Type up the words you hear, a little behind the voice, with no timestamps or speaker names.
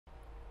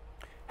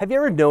Have you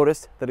ever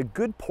noticed that a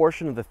good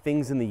portion of the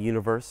things in the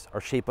universe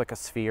are shaped like a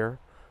sphere?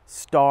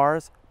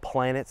 Stars,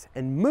 planets,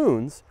 and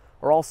moons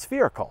are all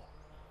spherical.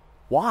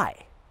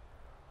 Why?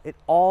 It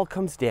all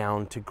comes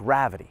down to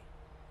gravity.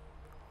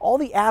 All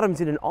the atoms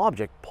in an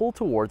object pull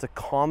towards a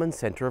common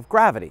center of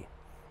gravity,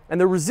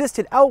 and they're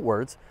resisted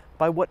outwards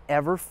by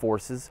whatever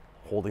forces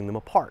holding them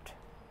apart.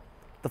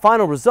 The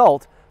final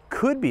result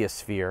could be a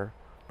sphere,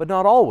 but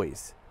not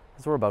always,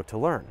 as we're about to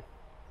learn.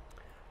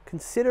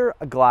 Consider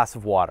a glass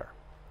of water.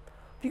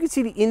 If you could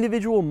see the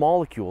individual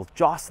molecules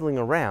jostling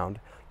around,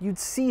 you'd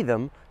see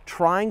them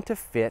trying to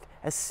fit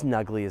as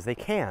snugly as they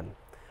can.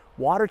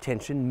 Water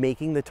tension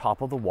making the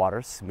top of the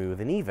water smooth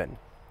and even.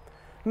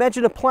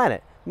 Imagine a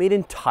planet made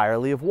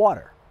entirely of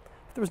water.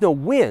 If there was no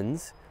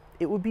winds,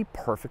 it would be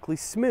perfectly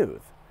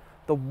smooth.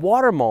 The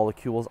water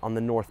molecules on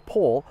the North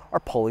Pole are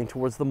pulling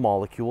towards the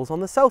molecules on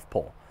the South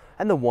Pole,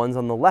 and the ones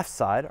on the left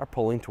side are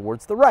pulling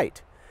towards the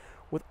right.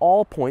 With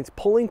all points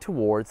pulling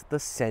towards the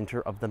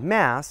center of the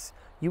mass,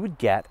 you would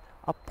get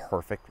a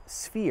perfect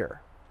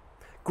sphere.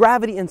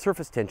 Gravity and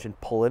surface tension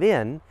pull it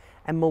in,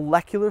 and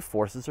molecular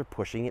forces are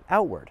pushing it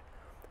outward.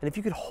 And if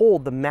you could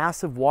hold the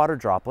massive water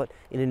droplet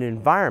in an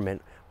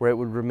environment where it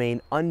would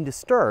remain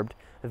undisturbed,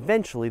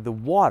 eventually the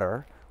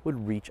water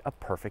would reach a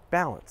perfect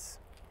balance.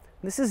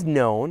 This is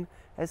known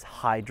as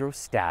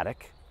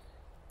hydrostatic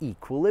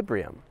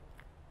equilibrium.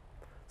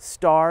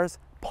 Stars,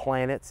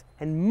 planets,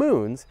 and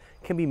moons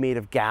can be made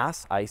of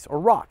gas, ice, or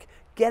rock.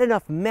 Get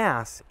enough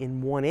mass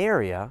in one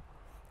area,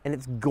 and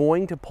it's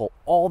going to pull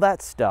all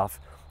that stuff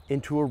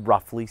into a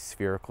roughly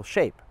spherical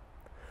shape.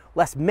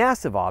 Less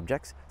massive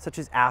objects, such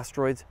as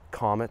asteroids,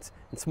 comets,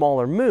 and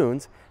smaller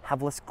moons,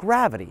 have less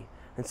gravity,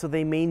 and so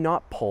they may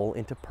not pull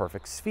into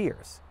perfect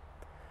spheres.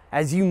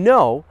 As you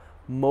know,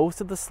 most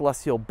of the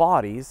celestial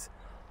bodies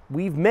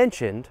we've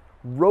mentioned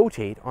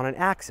rotate on an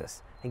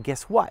axis, and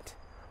guess what?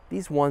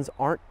 These ones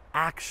aren't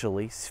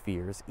actually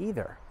spheres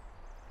either.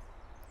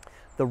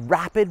 The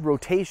rapid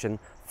rotation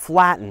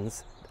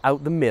flattens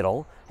out the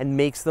middle and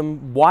makes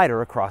them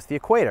wider across the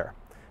equator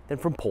than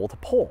from pole to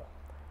pole.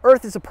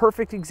 Earth is a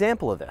perfect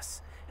example of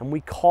this, and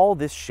we call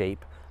this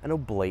shape an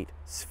oblate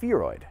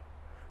spheroid.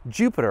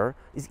 Jupiter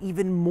is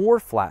even more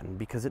flattened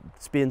because it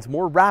spins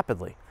more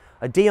rapidly.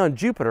 A day on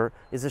Jupiter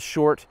is a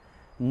short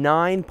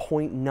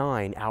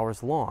 9.9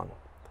 hours long,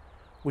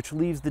 which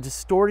leaves the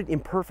distorted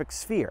imperfect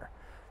sphere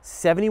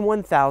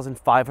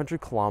 71,500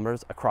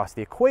 kilometers across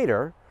the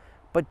equator,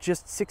 but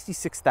just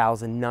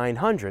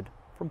 66,900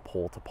 from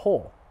pole to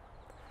pole.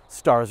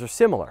 Stars are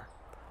similar.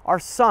 Our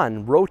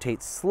sun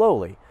rotates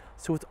slowly,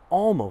 so it's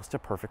almost a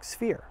perfect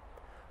sphere.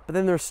 But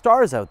then there are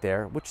stars out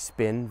there which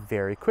spin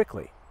very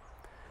quickly.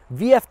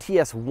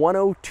 VFTS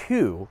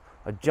 102,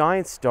 a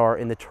giant star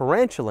in the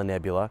Tarantula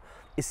Nebula,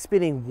 is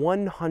spinning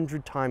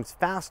 100 times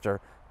faster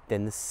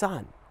than the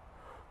sun.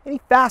 Any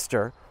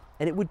faster,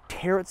 and it would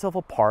tear itself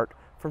apart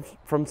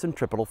from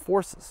centripetal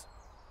forces.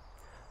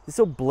 This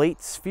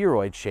oblate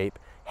spheroid shape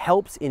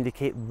helps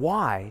indicate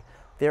why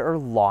there are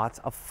lots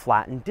of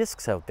flattened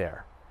disks out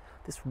there.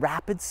 This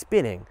rapid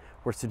spinning,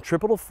 where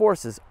centripetal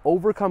forces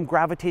overcome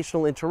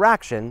gravitational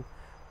interaction,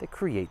 that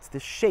creates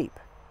this shape.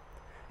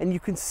 And you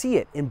can see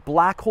it in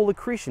black hole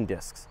accretion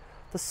disks,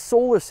 the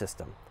solar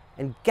system,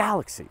 and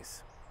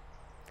galaxies.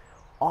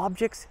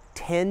 Objects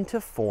tend to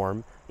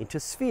form into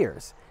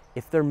spheres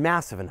if they're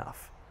massive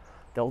enough.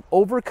 They'll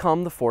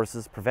overcome the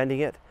forces preventing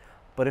it,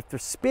 but if they're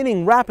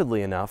spinning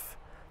rapidly enough,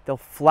 they'll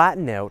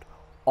flatten out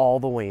all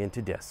the way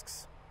into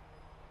disks.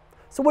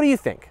 So what do you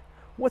think?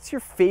 What's your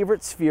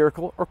favorite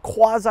spherical or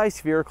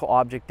quasi-spherical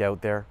object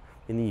out there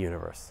in the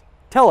universe?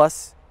 Tell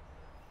us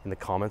in the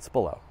comments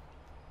below.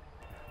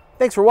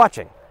 Thanks for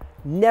watching.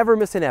 Never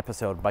miss an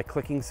episode by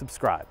clicking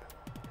subscribe.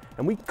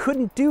 And we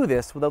couldn't do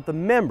this without the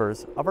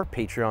members of our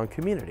Patreon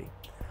community.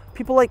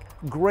 People like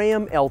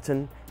Graham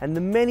Elton and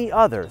the many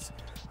others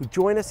who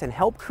join us and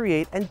help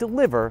create and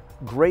deliver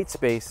great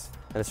space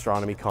and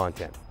astronomy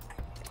content.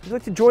 If you'd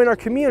like to join our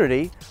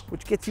community,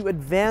 which gets you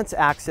advanced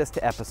access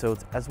to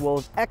episodes as well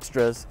as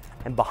extras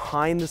and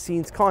behind the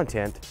scenes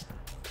content,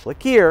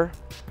 click here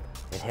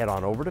and head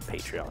on over to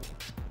Patreon.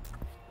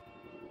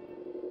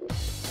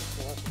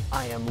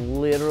 I am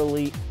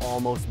literally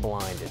almost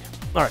blinded.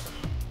 All right.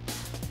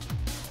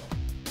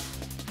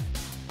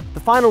 The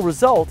final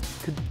result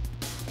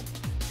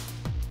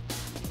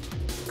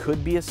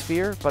could be a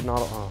sphere, but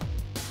not,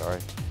 sorry.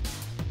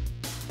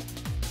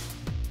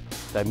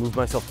 Did I move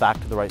myself back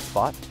to the right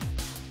spot?